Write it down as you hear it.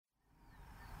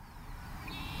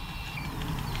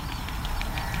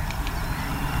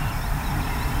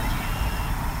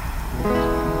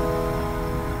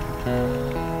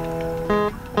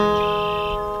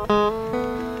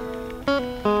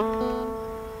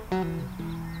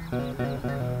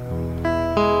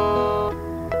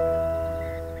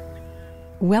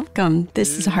Welcome.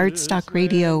 This is Heartstock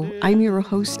Radio. I'm your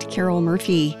host, Carol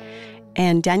Murphy,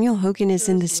 and Daniel Hogan is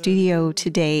in the studio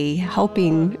today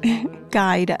helping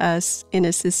guide us and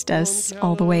assist us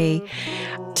all the way.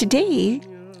 Today,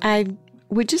 I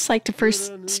would just like to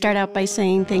first start out by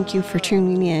saying thank you for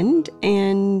tuning in,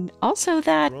 and also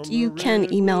that you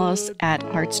can email us at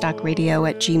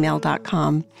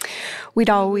heartstockradio@gmail.com. We'd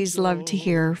always love to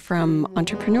hear from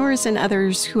entrepreneurs and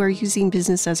others who are using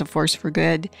business as a force for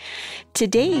good.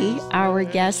 Today, our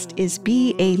guest is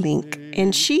Bee A-Link,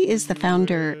 and she is the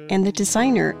founder and the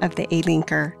designer of the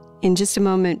A-Linker. In just a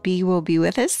moment, Bee will be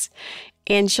with us,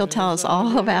 and she'll tell us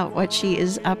all about what she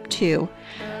is up to.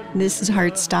 This is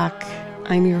Heartstock.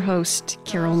 I'm your host,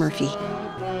 Carol Murphy.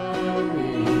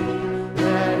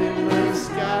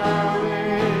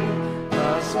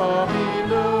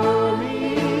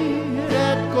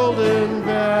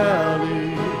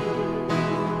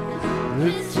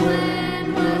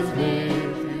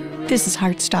 This is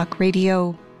Heartstock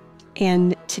Radio,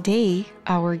 and today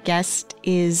our guest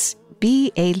is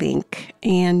Bee A-Link,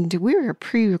 and we're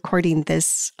pre-recording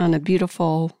this on a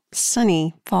beautiful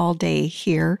sunny fall day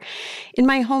here in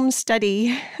my home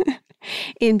study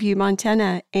in Butte,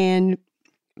 Montana. And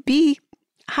Bee,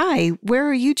 hi, where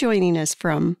are you joining us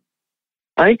from?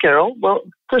 Hi, Carol. Well,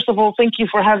 first of all, thank you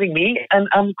for having me. And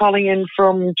I'm calling in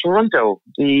from Toronto,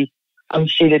 the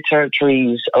unceded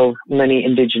territories of many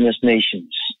Indigenous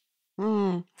nations.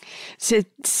 So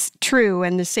it's true,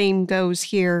 and the same goes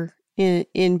here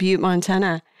in Butte,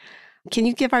 Montana. Can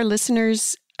you give our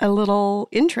listeners a little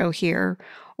intro here?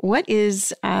 What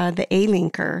is the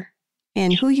A-Linker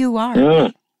and who you are?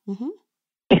 Mm-hmm.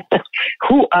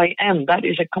 Who I am, that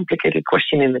is a complicated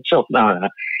question in itself. No.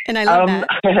 And I love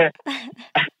that.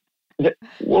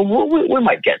 Well, we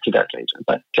might get to that later.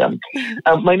 But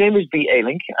my name is Bee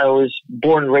A-Link. I was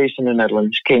born and raised in the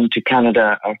Netherlands, came to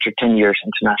Canada after 10 years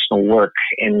international work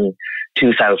in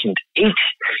 2008,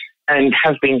 and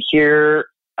have been here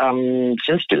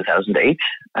since 2008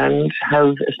 and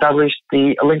have established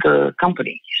the A-Linker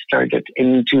company. Started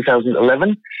in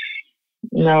 2011,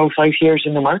 now 5 years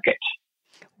in the market.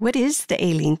 What is the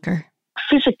A-Linker?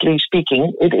 Physically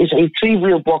speaking, it is a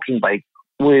 3-wheel walking bike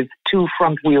with 2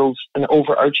 front wheels, an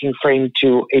overarching frame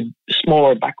to a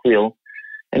smaller back wheel,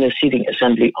 and a seating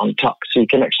assembly on top. So you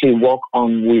can actually walk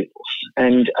on wheels.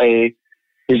 And I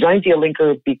designed the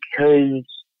A-Linker because,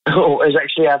 it was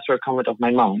actually after a comment of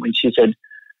my mom when she said,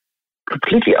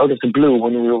 completely out of the blue,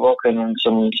 when we were walking on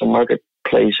some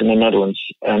marketplace in the Netherlands,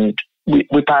 and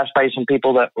we passed by some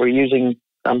people that were using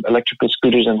electrical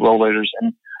scooters and rollerbladers,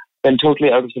 and then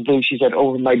totally out of the blue, she said,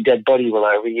 "Over my dead body, will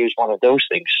I ever use one of those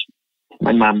things?"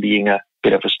 My mom being a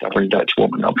bit of a stubborn Dutch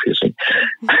woman, obviously.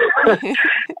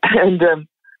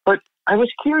 But I was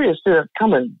curious to that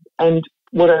comment, and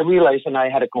what I realized, and I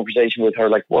had a conversation with her,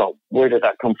 like, well, where did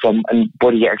that come from, and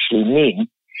what do you actually mean?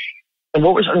 And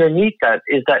what was underneath that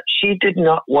is that she did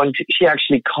not want to, she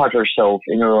actually caught herself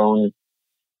in her own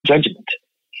judgment.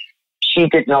 She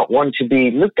did not want to be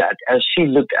looked at as she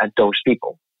looked at those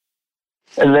people.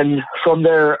 And then from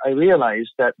there, I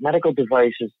realized that medical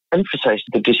devices emphasize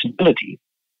the disability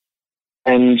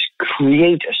and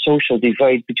create a social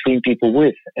divide between people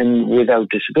with and without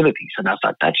disabilities. And I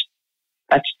thought that's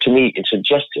to me, it's a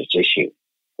justice issue,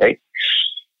 right?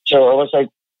 So I was like,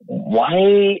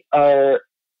 why are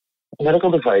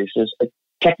medical devices a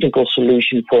technical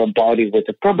solution for a body with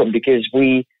a problem? Because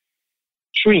we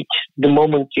treat, the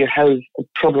moment you have a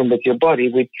problem with your body,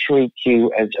 we treat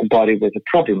you as a body with a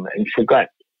problem and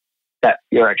forget that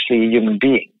you're actually a human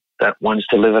being that wants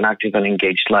to live an active and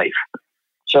engaged life.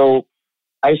 So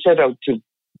I set out to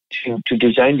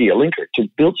design the A-Linker, to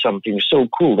build something so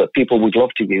cool that people would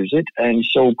love to use it, and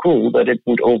so cool that it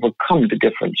would overcome the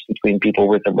difference between people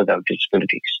with and without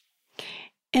disabilities.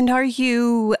 And are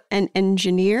you an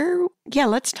engineer? Yeah,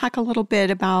 let's talk a little bit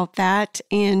about that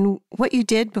and what you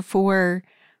did before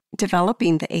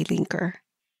developing the A-Linker.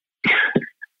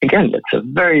 Again, that's a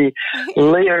very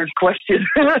layered question.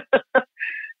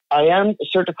 I am a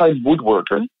certified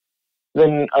woodworker.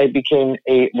 Then I became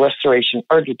a restoration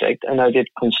architect, and I did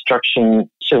construction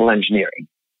civil engineering,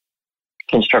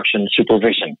 construction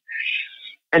supervision.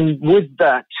 And with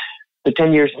that, the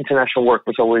 10 years international work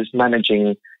was always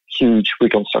managing huge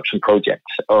reconstruction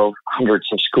projects of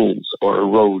hundreds of schools or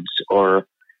roads or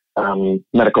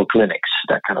medical clinics,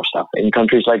 that kind of stuff, in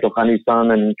countries like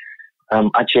Afghanistan and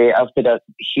Aceh, after that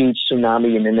huge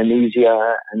tsunami in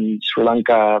Indonesia and Sri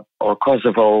Lanka or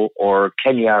Kosovo or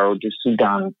Kenya or the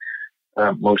Sudan,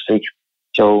 mostly.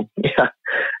 So, yeah.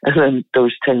 And then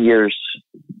those 10 years,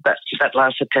 that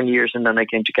lasted 10 years, and then I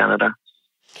came to Canada.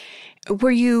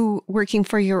 Were you working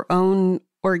for your own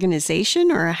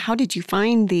organization, or how did you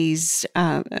find these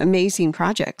amazing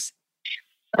projects?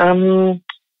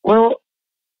 Well,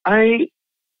 I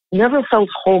never felt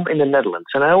home in the Netherlands,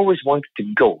 and I always wanted to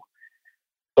go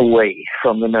away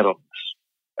from the Netherlands.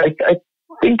 I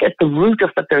think at the root of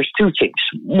that, there's two things.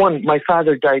 One, my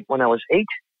father died when I was 8,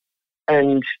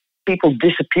 and people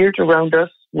disappeared around us,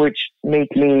 which made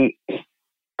me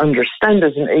understand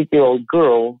as an 8-year-old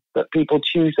girl that people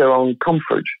choose their own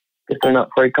comfort if they're not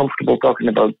very comfortable talking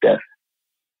about death.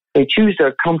 They choose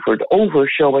their comfort over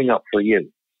showing up for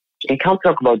you. You can't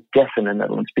talk about death in the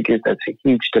Netherlands because that's a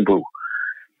huge taboo.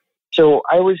 So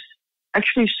I was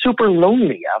actually super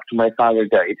lonely after my father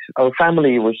died. Our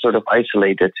family was sort of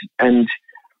isolated, and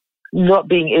not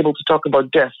being able to talk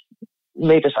about death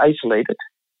made us isolated.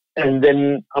 And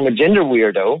then I'm a gender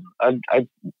weirdo. I'm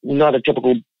not a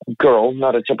typical girl,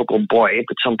 not a typical boy,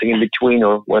 but something in between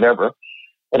or whatever.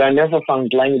 But I never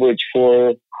found language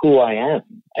for who I am.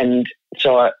 And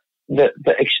so the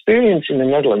experience in the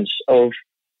Netherlands of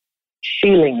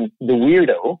feeling the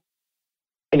weirdo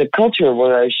in a culture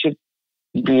where I should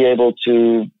be able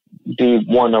to be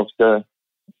one of the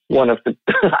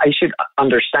I should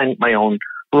understand my own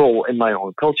role in my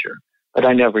own culture, but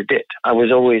I never did. I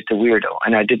was always the weirdo,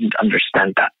 and I didn't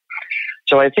understand that.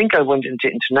 So I think I went into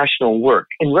international work.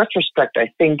 In retrospect, I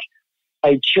think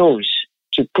I chose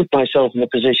to put myself in a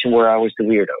position where I was the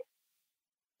weirdo,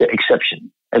 the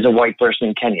exception, as a white person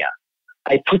in Kenya.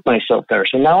 I put myself there,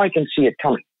 so now I can see it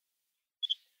coming.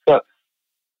 But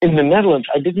in the Netherlands,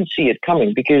 I didn't see it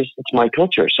coming because it's my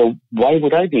culture. So why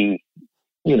would I be,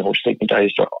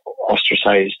 stigmatized or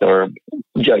ostracized or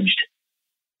judged?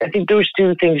 I think those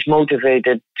two things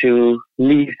motivated to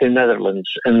leave the Netherlands.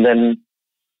 And then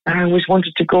I always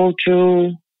wanted to go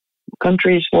to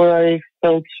countries where I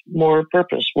felt more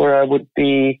purpose, where I would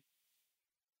be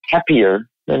happier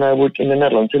than I would in the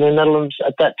Netherlands. In the Netherlands,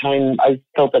 at that time, I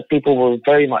felt that people were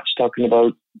very much talking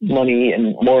about money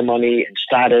and more money and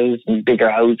status and bigger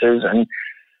houses. And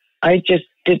I just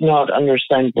did not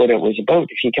understand what it was about.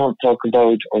 If you can't talk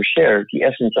about or share the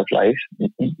essence of life,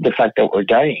 the fact that we're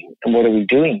dying, and what are we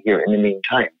doing here in the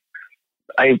meantime,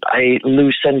 I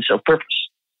lose sense of purpose.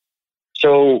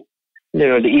 So,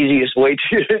 the easiest way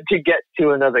to get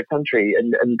to another country,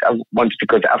 and I wanted to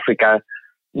go to Africa,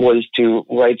 was to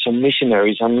write some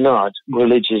missionaries. I'm not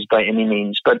religious by any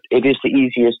means, but it is the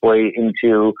easiest way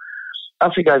into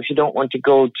Africa if you don't want to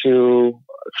go through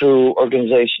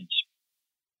organizations,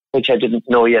 which I didn't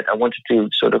know yet. I wanted to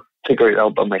sort of figure it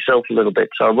out by myself a little bit.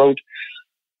 So I wrote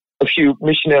a few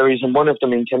missionaries, and one of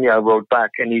them in Kenya I wrote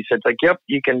back, and he said, yep,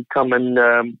 you can come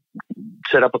and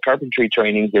set up a carpentry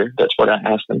training here. That's what I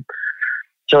asked him.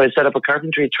 So I set up a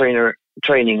carpentry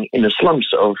training in the slums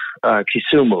of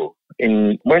Kisumu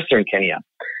in western Kenya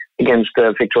against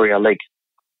Victoria Lake.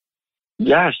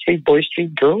 Yeah, street boys,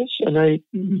 street girls, and I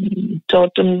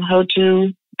taught them how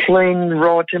to plane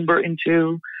raw timber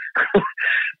into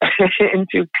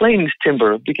into planed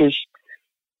timber, because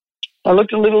I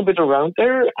looked a little bit around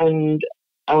there and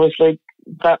I was like,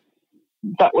 that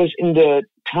was in the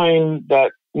time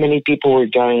that many people were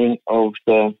dying of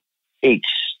the AIDS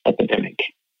pandemic.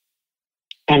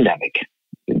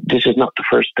 This is not the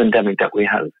first pandemic that we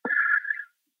have.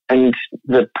 And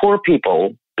the poor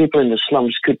people in the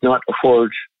slums could not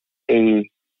afford a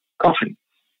coffin.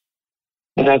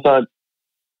 And I thought,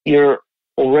 you're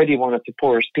already one of the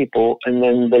poorest people, and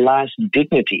then the last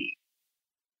dignity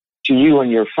to you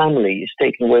and your family is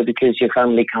taken away because your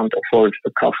family can't afford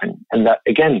a coffin. And that,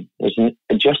 again, was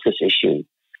a justice issue.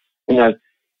 And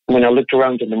when I looked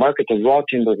around in the market, the raw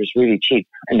timber was really cheap,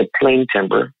 and the plain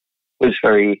timber was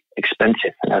very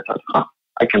expensive. And I thought,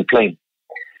 I can plane.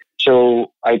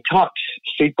 So I taught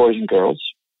street boys and girls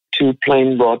to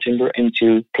plane raw timber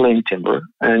into plain timber,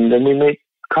 and then we made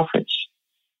coffins.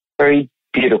 Very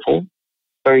beautiful,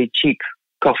 very cheap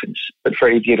coffins, but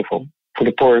very beautiful for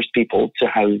the poorest people to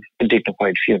have a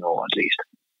dignified funeral, at least.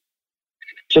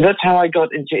 So that's how I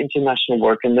got into international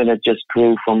work, and then it just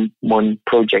grew from one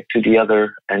project to the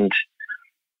other. And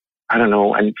I don't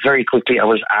know, and very quickly I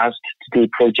was asked to do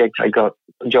projects. I got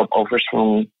job offers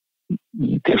from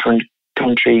different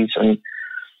countries and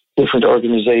different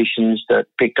organizations that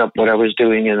picked up what I was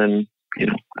doing, and then,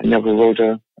 I never wrote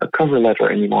a cover letter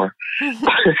anymore,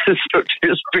 so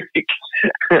to speak.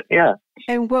 Yeah.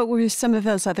 And what were some of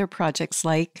those other projects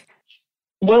like?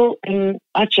 Well, in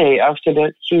Aceh, after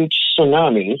that huge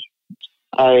tsunami,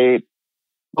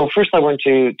 first I went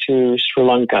to Sri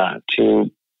Lanka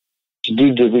to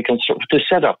do to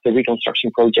set up the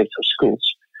reconstruction projects of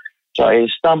schools. So I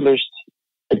established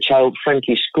a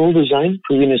child-friendly school design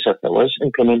for UNICEF that was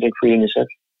implementing for UNICEF,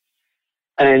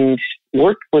 and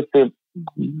worked with the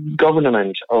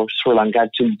government of Sri Lanka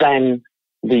to ban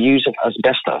the use of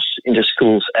asbestos in the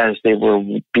schools as they were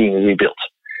being rebuilt.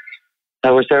 I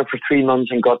was there for 3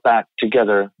 months and got that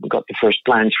together. We got the first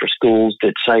plans for schools,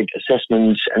 did site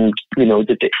assessments, and did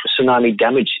the tsunami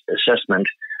damage assessment.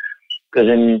 Because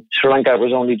in Sri Lanka, it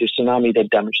was only the tsunami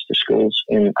that damaged the schools.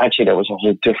 In Aceh, that was a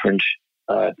whole different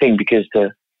thing because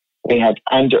they had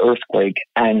and the earthquake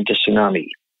and the tsunami.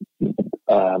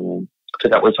 So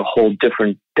that was a whole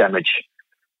different damage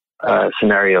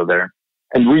scenario there,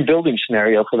 and rebuilding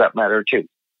scenario for that matter too.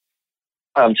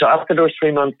 So after those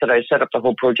 3 months that I set up the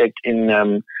whole project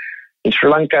in Sri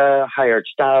Lanka, hired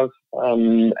staff,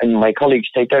 and my colleague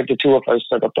stayed there. The two of us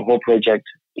set up the whole project.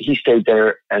 He stayed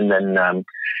there, and then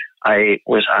I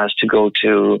was asked to go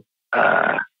to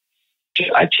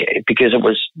Aceh because it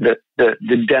was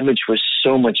the damage was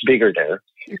so much bigger there.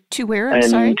 To where? I'm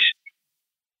sorry.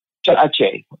 To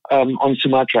Aceh, on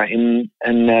Sumatra in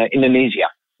Indonesia,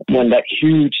 when that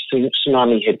huge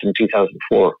tsunami hit in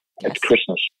 2004 at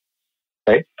Christmas.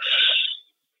 Right?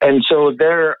 And so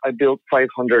there I built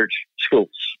 500 schools,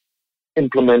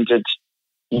 implemented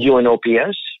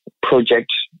UNOPS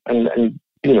projects and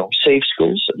safe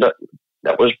schools.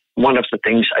 That was one of the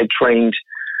things. I trained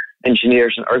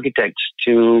engineers and architects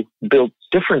to build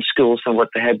different schools than what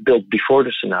they had built before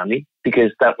the tsunami,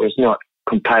 because that was not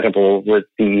compatible with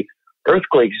the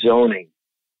earthquake zoning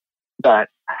that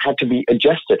had to be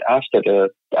adjusted after the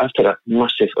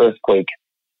massive earthquake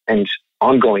and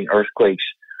ongoing earthquakes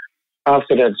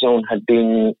after that zone had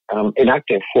been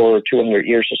inactive for 200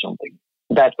 years or something.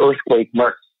 That earthquake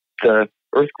marked the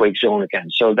earthquake zone again.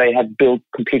 So they had built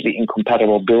completely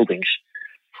incompatible buildings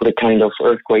for the kind of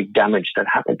earthquake damage that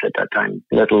happened at that time,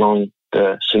 let alone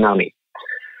the tsunami.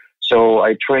 So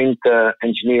I trained the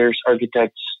engineers,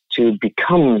 architects to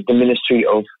become the Ministry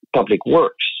of Public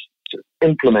Works, to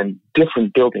implement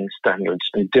different building standards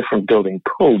and different building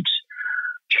codes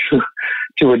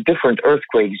to a different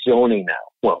earthquake zoning now.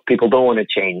 Well, people don't want to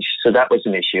change, so that was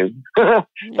an issue.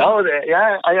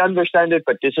 Yeah, I understand it,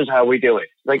 but this is how we do it.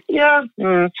 Like,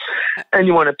 and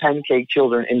you want to pancake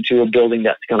children into a building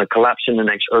that's going to collapse in the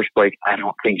next earthquake? I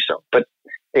don't think so. But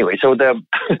anyway, so the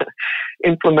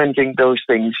implementing those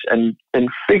things and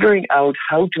figuring out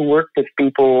how to work with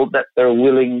people that they're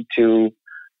willing to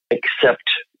accept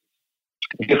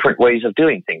different ways of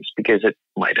doing things, because it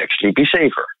might actually be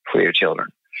safer for your children.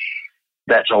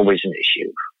 That's always an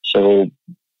issue. So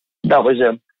that was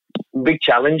a big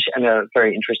challenge and a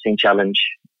very interesting challenge.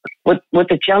 What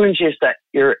the challenge is that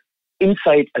you're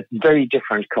inside a very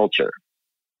different culture.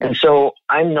 And so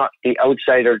I'm not the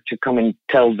outsider to come and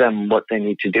tell them what they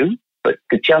need to do. But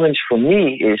the challenge for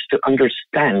me is to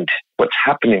understand what's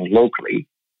happening locally.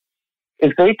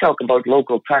 If they talk about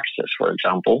local taxes, for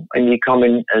example, and you come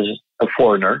in as a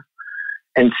foreigner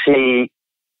and see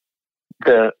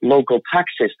the local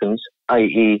tax systems,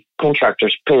 i.e.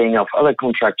 contractors paying off other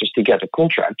contractors to get a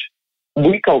contract,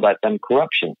 we call that then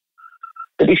corruption.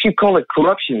 But if you call it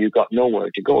corruption, you've got nowhere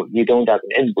to go. You don't have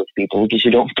an end with people because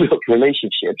you don't build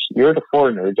relationships. You're the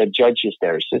foreigner that judges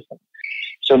their system.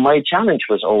 So my challenge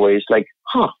was always like,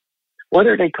 what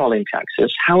are they calling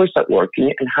taxes? How is that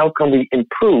working? And how can we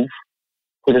improve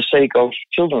for the sake of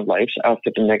children's lives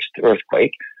after the next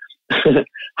earthquake?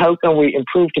 How can we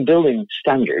improve the building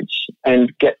standards and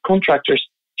get contractors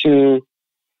to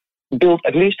build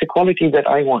at least the quality that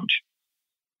I want,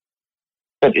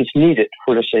 that is needed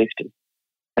for the safety?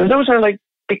 And those are like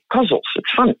big puzzles.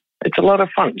 It's fun. It's a lot of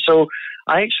fun. So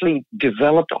I actually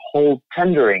developed a whole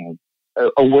tendering,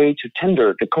 a way to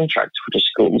tender the contracts for the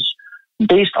schools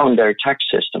based on their tax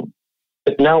system.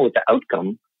 But now with the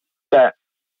outcome that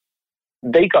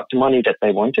they got the money that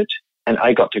they wanted and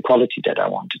I got the quality that I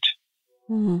wanted.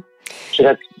 Mm-hmm. So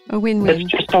that's a win-win.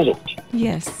 That's just puzzles.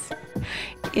 Yes.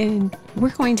 And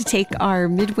we're going to take our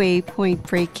midway point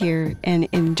break here. And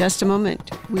in just a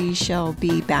moment, we shall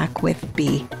be back with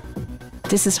B.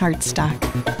 This is Heartstock.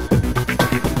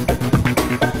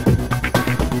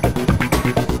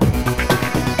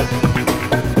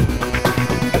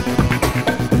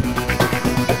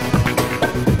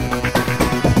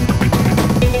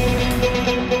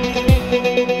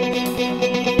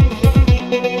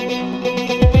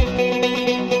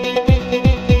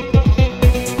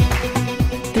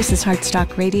 This is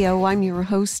Heartstock Radio. I'm your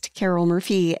host, Carol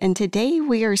Murphy, and today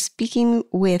we are speaking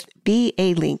with B.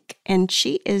 A-Link, and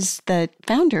she is the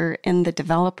founder and the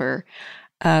developer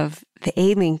of the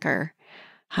A-Linker.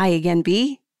 Hi again,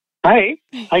 B. Hi.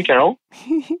 Hi, Carol.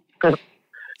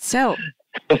 So,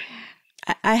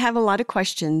 I have a lot of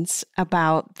questions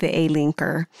about the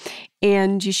A-Linker.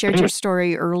 And you shared your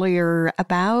story earlier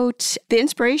about the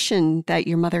inspiration that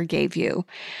your mother gave you.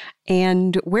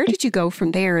 And where did you go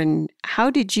from there, and how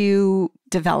did you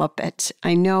develop it?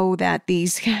 I know that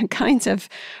these kinds of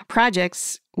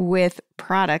projects with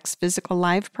products, physical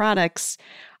live products,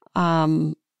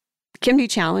 can be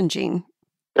challenging.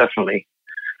 Definitely.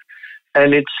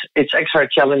 And it's extra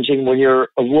challenging when you're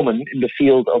a woman in the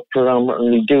field of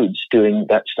predominantly dudes doing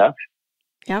that stuff.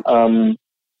 Yep.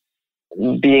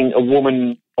 Being a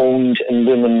woman-owned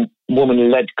and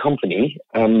woman-led company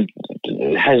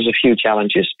has a few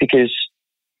challenges because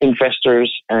investors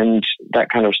and that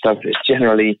kind of stuff is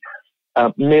generally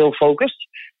male-focused.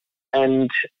 And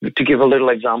to give a little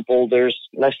example, there's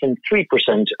less than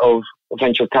 3% of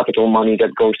venture capital money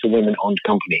that goes to women-owned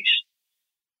companies.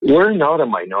 We're not a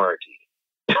minority.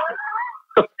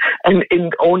 And in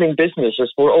owning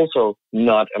businesses, we're also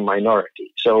not a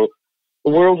minority. So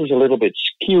the world is a little bit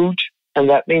skewed. And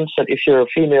that means that if you're a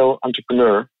female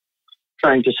entrepreneur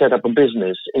trying to set up a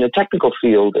business in a technical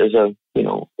field as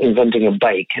inventing a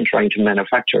bike and trying to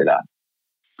manufacture that,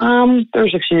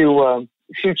 there's a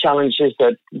few challenges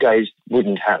that guys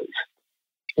wouldn't have.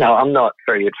 Now, I'm not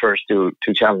very adverse to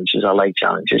challenges. I like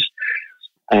challenges.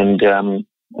 And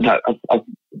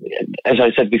as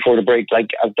I said before the break,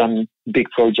 like I've done big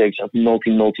projects of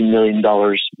multi-million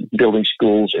dollars building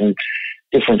schools in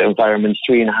different environments,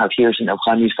 3.5 years in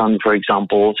Afghanistan, for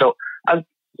example. So I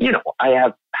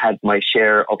have had my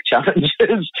share of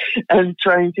challenges and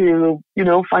trying to,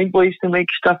 find ways to make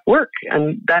stuff work.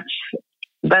 And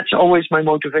that's always my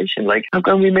motivation. Like, how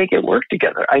can we make it work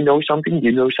together? I know something,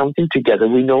 you know something, together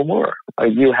we know more.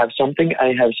 You have something,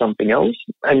 I have something else.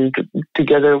 And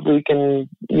together we can,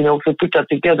 if we put that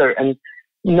together and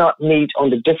not meet on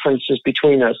the differences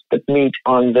between us, but meet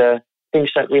on the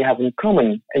things that we have in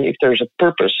common. And if there's a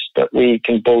purpose that we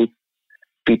can both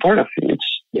be part of,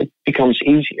 it becomes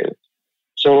easier.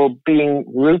 So being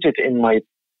rooted in my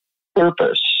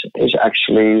purpose is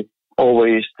actually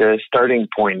always the starting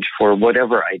point for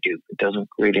whatever I do. It doesn't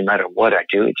really matter what I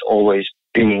do. It's always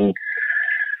being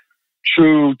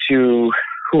true to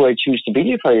who I choose to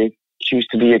be. If I choose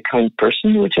to be a kind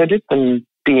person, which I did, then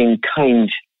being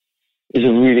kind is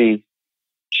a really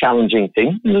challenging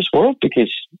thing in this world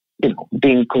because,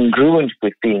 being congruent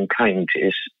with being kind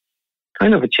is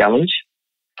kind of a challenge.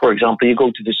 For example, you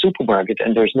go to the supermarket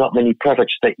and there's not many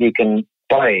products that you can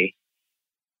buy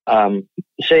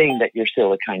saying that you're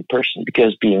still a kind person,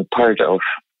 because being part of,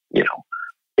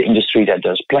 the industry that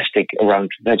does plastic around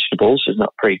vegetables is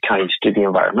not very kind to the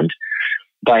environment.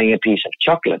 Buying a piece of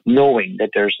chocolate, knowing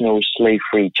that there's no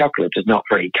slave-free chocolate, is not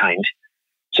very kind.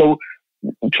 So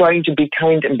trying to be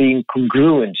kind and being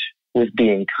congruent with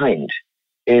being kind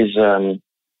is a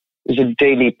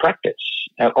daily practice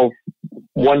of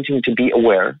wanting to be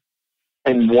aware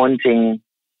and wanting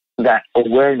that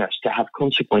awareness to have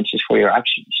consequences for your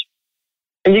actions.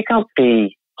 And you can't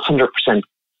be 100%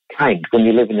 kind when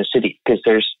you live in a city, because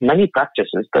there's many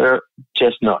practices that are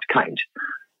just not kind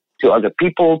to other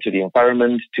people, to the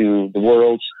environment, to the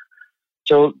world.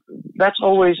 So that's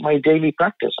always my daily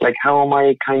practice. Like, how am I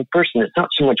a kind person? It's not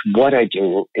so much what I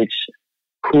do, it's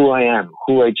who I am,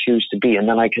 who I choose to be, and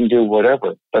then I can do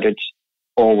whatever. But it's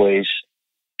always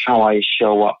how I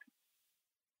show up.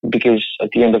 Because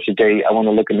at the end of the day, I want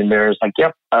to look in the mirror. It's like,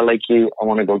 yep, I like you. I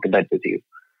want to go to bed with you.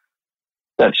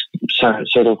 That's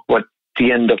sort of what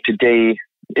the end of today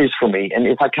is for me. And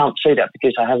if I can't say that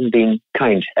because I haven't been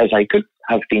kind as I could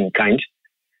have been kind,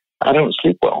 I don't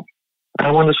sleep well. I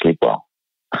want to sleep well.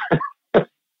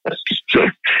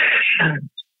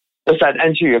 Does that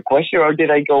answer your question, or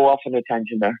did I go off on a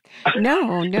tangent there?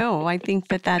 No. I think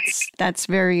that's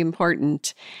very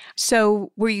important.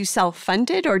 So were you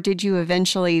self-funded, or did you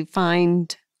eventually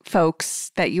find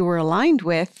folks that you were aligned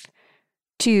with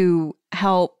to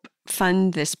help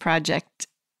fund this project?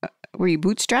 Were you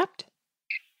bootstrapped?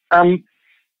 How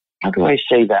do I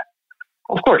say that?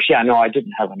 Of course, yeah, no, I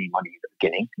didn't have any money at the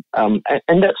beginning.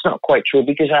 And that's not quite true,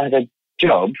 because I had a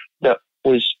job that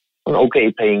was an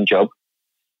okay paying job.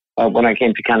 When I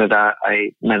came to Canada,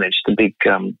 I managed a big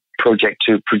project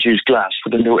to produce glass for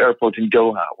the new airport in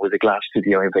Doha with a glass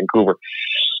studio in Vancouver.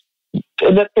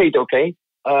 And that paid okay.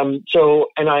 And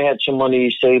I had some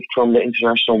money saved from the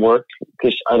international work,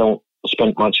 because I don't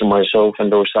spend much on myself,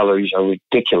 and those salaries are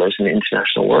ridiculous in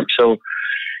international work. So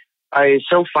I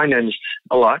self-financed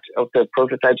a lot of the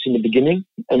prototypes in the beginning.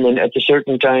 And then at a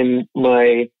certain time,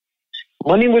 my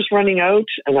money was running out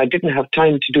and I didn't have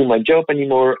time to do my job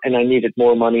anymore, and I needed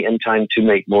more money and time to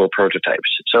make more prototypes.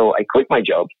 So I quit my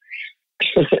job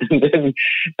And then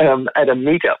at a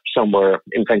meetup somewhere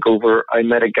in Vancouver, I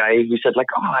met a guy who said, like,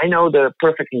 oh, I know the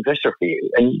perfect investor for you.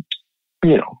 And,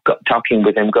 got talking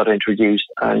with him, got introduced,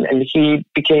 and he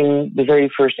became the very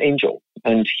first angel.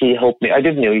 And he helped me. I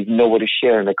didn't even know what a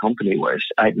share in the company was.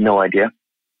 I had no idea.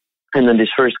 And then this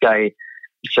first guy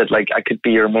said, like, I could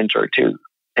be your mentor too.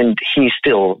 And he's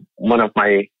still one of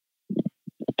my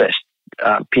best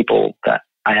people that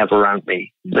I have around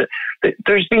me.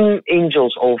 There's been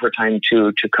angels over time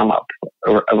to come up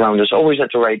around us, always at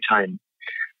the right time.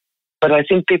 But I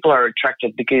think people are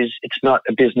attracted because it's not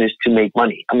a business to make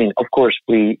money. I mean, of course,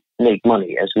 we make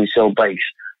money as we sell bikes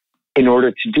in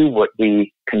order to do what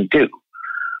we can do.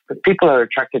 But people are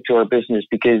attracted to our business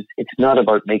because it's not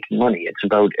about making money. It's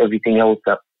about everything else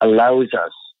that allows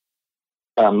us,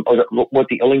 or what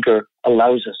the Elinker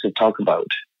allows us to talk about.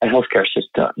 A healthcare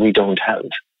system we don't have.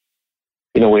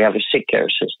 We have a sick care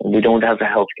system. We don't have a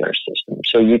healthcare system.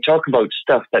 So you talk about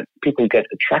stuff that people get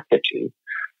attracted to.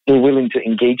 They're willing to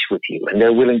engage with you, and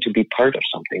they're willing to be part of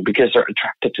something because they're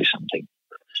attracted to something.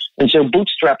 And so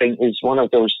bootstrapping is one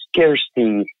of those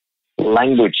scarcity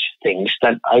language things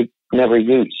that I never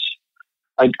use.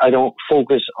 I don't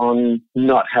focus on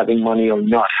not having money or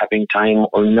not having time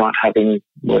or not having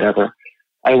whatever.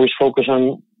 I always focus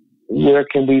on where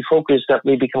can we focus that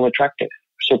we become attractive,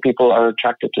 so people are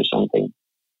attracted to something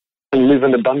and live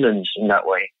in abundance in that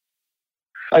way.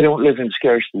 I don't live in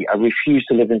scarcity. I refuse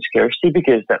to live in scarcity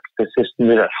because that's the system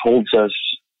that holds us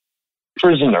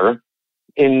prisoner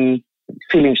in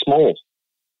feeling small,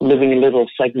 living in little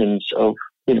segments of,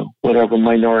 whatever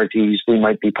minorities we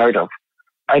might be part of.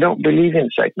 I don't believe in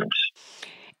segments.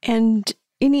 And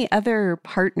any other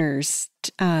partners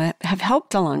have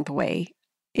helped along the way?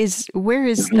 Where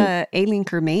is the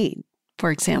A-Linker made,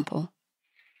 for example?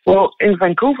 Well, in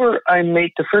Vancouver, I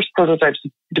made the first prototypes,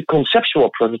 the conceptual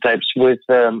prototypes with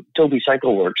Toby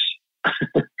CycleWorks,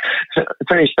 a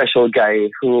very special guy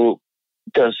who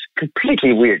does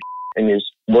completely weird in his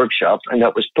workshop. And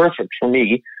that was perfect for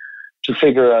me to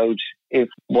figure out if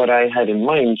what I had in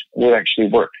mind would actually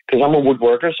work. Because I'm a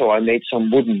woodworker, so I made some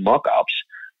wooden mock-ups.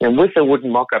 And with the wooden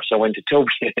mock-ups, I went to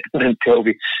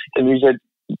Toby and he said,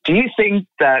 do you think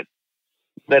that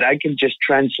I can just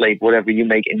translate whatever you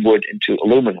make in wood into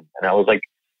aluminum? And I was like,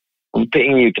 I'm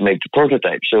paying you to make the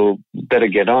prototype, so better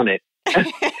get on it.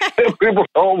 we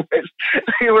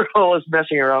were always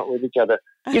messing around with each other.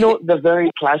 The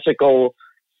very classical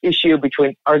issue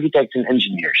between architects and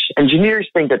engineers. Engineers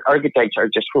think that architects are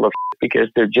just full of because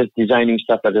they're just designing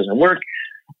stuff that doesn't work.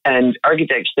 And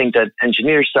architects think that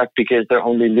engineers suck because they're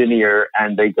only linear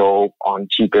and they go on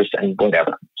cheapest and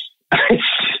whatever.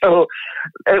 So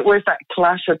it was that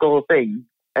classical thing,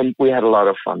 and we had a lot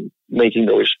of fun making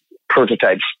those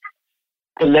prototypes.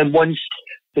 And then once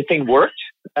the thing worked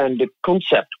and the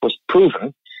concept was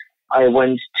proven, I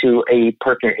went to a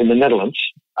partner in the Netherlands.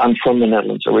 I'm from the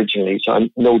Netherlands originally, so I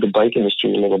know the bike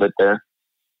industry a little bit there.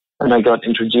 And I got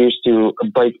introduced to a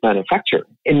bike manufacturer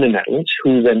in the Netherlands,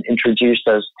 who then introduced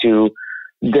us to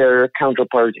their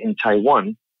counterpart in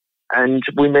Taiwan. And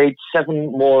we made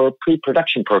 7 more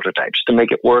pre-production prototypes to make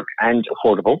it work and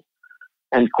affordable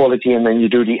and quality. And then you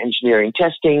do the engineering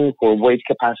testing for weight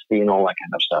capacity and all that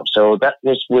kind of stuff. So that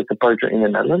was with the partner in the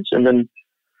Netherlands. And then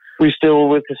we're still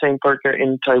with the same partner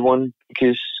in Taiwan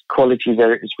because quality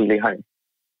there is really high.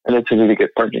 And it's a really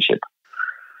good partnership.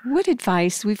 What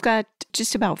advice? We've got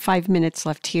just about 5 minutes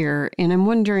left here. And I'm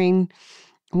wondering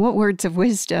what words of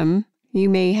wisdom you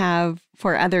may have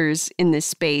for others in this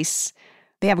space.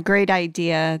 They have a great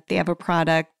idea. They have a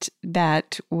product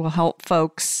that will help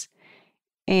folks,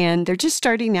 and they're just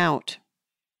starting out.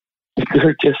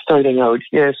 They're just starting out,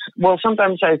 yes. Well,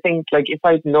 sometimes I think, like, if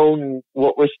I'd known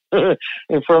what was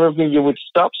in front of me, you would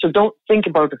stop. So don't think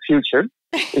about the future.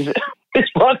 It's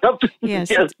one of the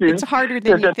yes, it's harder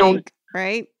than you think,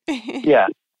 right? Yeah.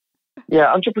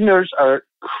 Entrepreneurs are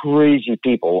crazy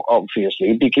people,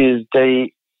 obviously, because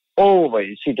they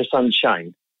always see the sun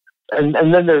shine. And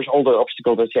then there's all the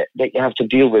obstacles that you have to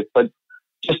deal with. But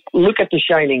just look at the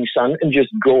shining sun and just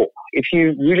go. If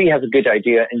you really have a good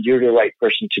idea and you're the right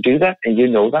person to do that, and you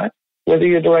know that, whether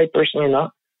you're the right person or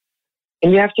not,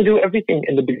 and you have to do everything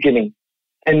in the beginning.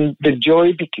 And the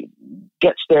joy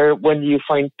gets there when you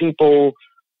find people,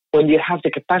 when you have the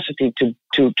capacity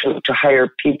to hire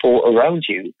people around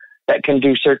you that can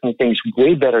do certain things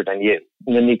way better than you.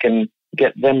 And then you can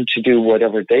get them to do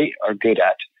whatever they are good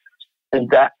at. And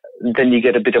then you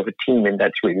get a bit of a team, and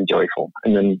that's really joyful.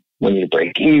 And then when you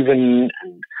break even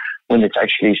and when it's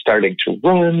actually starting to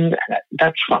run,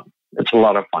 that's fun. It's a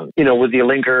lot of fun. With the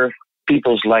Elinker,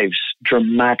 people's lives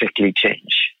dramatically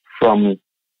change from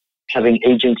having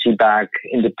agency back,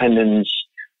 independence,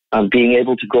 being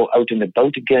able to go out and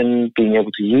about again, being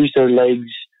able to use their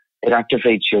legs. It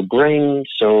activates your brain.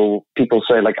 So people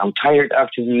say, like, I'm tired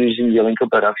after using the Linker,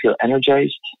 but I feel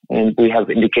energized. And we have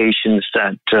indications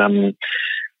that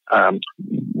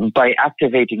by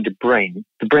activating the brain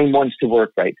wants to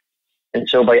work right. And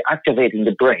so by activating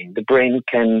the brain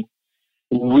can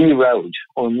reroute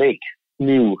or make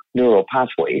new neural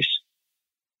pathways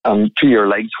to your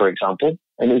legs, for example.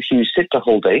 And if you sit the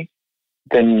whole day,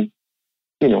 then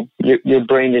your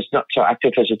brain is not so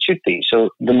active as it should be. So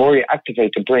the more you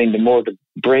activate the brain, the more the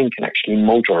brain can actually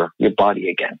motor your body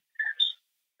again,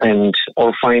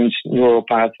 or find neural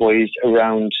pathways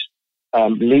around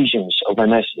lesions of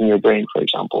MS in your brain, for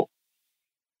example.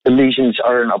 The lesions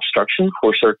are an obstruction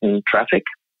for certain traffic,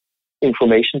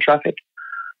 information traffic.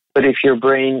 But if your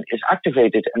brain is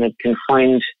activated and it can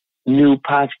find new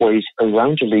pathways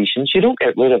around the lesions, you don't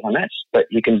get rid of MS, but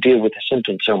you can deal with the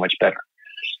symptoms so much better.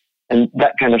 And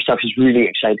that kind of stuff is really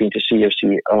exciting to see.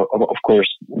 Of course,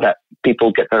 that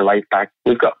people get their life back.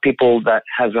 We've got people that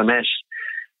have MS,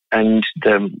 and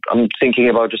I'm thinking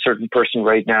about a certain person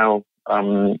right now,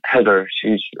 Heather.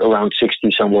 She's around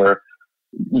 60 somewhere,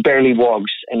 barely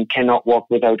walks and cannot walk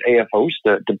without AFOs,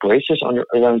 the braces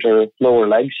around her lower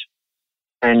legs.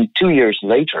 And 2 years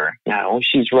later, now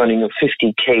she's running a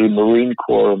 50K Marine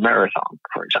Corps marathon,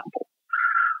 for example.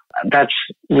 That's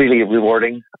really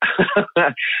rewarding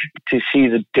to see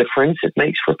the difference it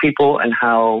makes for people and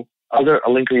how other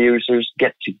Alinker users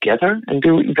get together and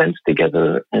do events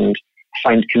together and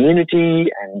find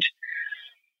community. And,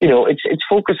 it's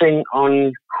focusing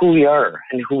on who we are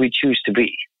and who we choose to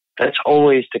be. That's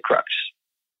always the crux.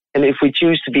 And if we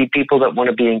choose to be people that want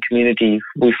to be in community,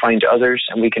 we find others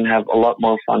and we can have a lot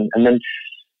more fun. And then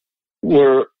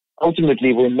we're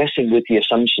messing with the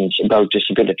assumptions about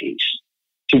disabilities.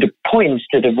 To the point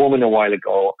that a woman a while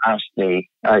ago asked me,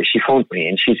 she phoned me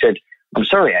and she said, I'm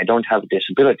sorry, I don't have a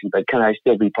disability, but can I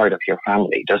still be part of your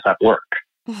family? Does that work?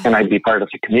 Can I be part of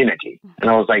the community? And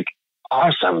I was like,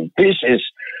 awesome.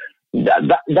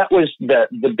 That was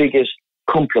the biggest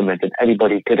compliment that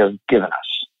anybody could have given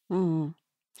us. Mm.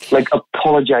 Like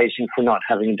apologizing for not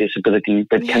having a disability,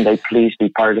 but can they please be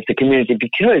part of the community?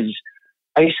 Because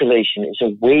isolation is a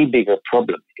way bigger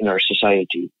problem in our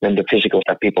society than the physical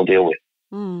that people deal with.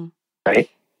 Right?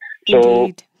 So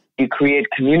indeed. You create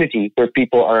community where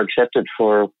people are accepted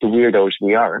for the weirdos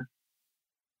we are.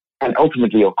 And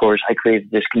ultimately, of course, I created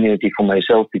this community for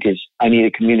myself because I need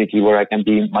a community where I can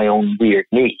be my own weird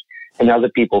me. And other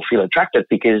people feel attracted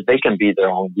because they can be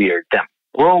their own weird them.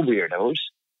 We're all weirdos.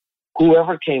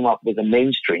 Whoever came up with a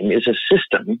mainstream is a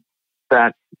system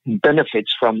that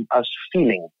benefits from us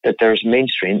feeling that there's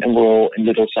mainstream and we're all in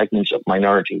little segments of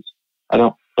minorities. I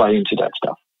don't buy into that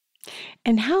stuff.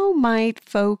 And how might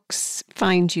folks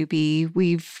find you, B?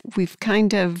 We've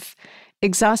kind of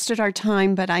exhausted our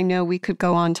time, but I know we could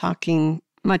go on talking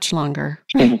much longer.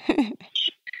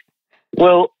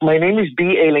 Well, my name is B.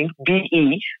 Aelink,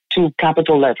 B-E, 2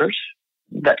 capital letters.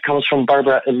 That comes from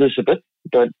Barbara Elizabeth,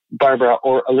 but Barbara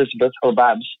or Elizabeth or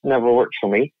Babs never worked for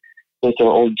me. Those are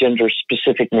all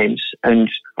gender-specific names. And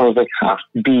I was like,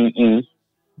 B-E,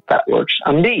 that works.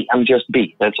 I'm B. I'm just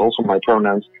B. That's also my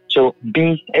pronouns. So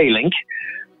B. Aelink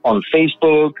on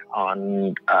Facebook,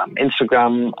 on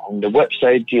Instagram, on the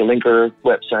website, the Alinker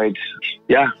website.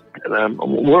 Yeah,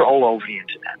 we're all over the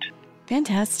internet.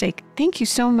 Fantastic. Thank you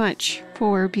so much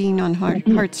for being on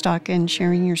Heartstock and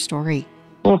sharing your story.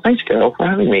 Well, thanks, Carol, for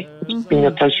having me. It's been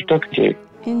a pleasure talking to you.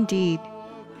 Indeed.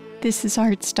 This is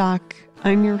Heartstock.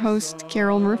 I'm your host,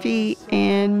 Carol Murphy,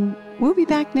 and we'll be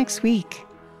back next week.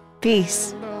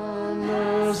 Peace.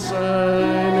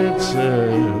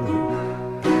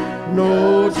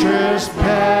 No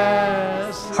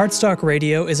trespass. Heartstock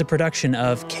Radio is a production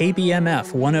of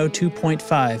KBMF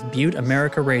 102.5 Butte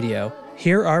America Radio.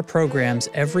 Hear our programs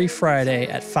every Friday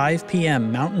at 5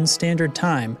 p.m. Mountain Standard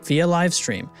Time via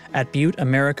livestream at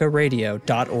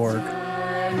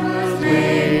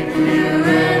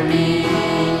butteamericaradio.org.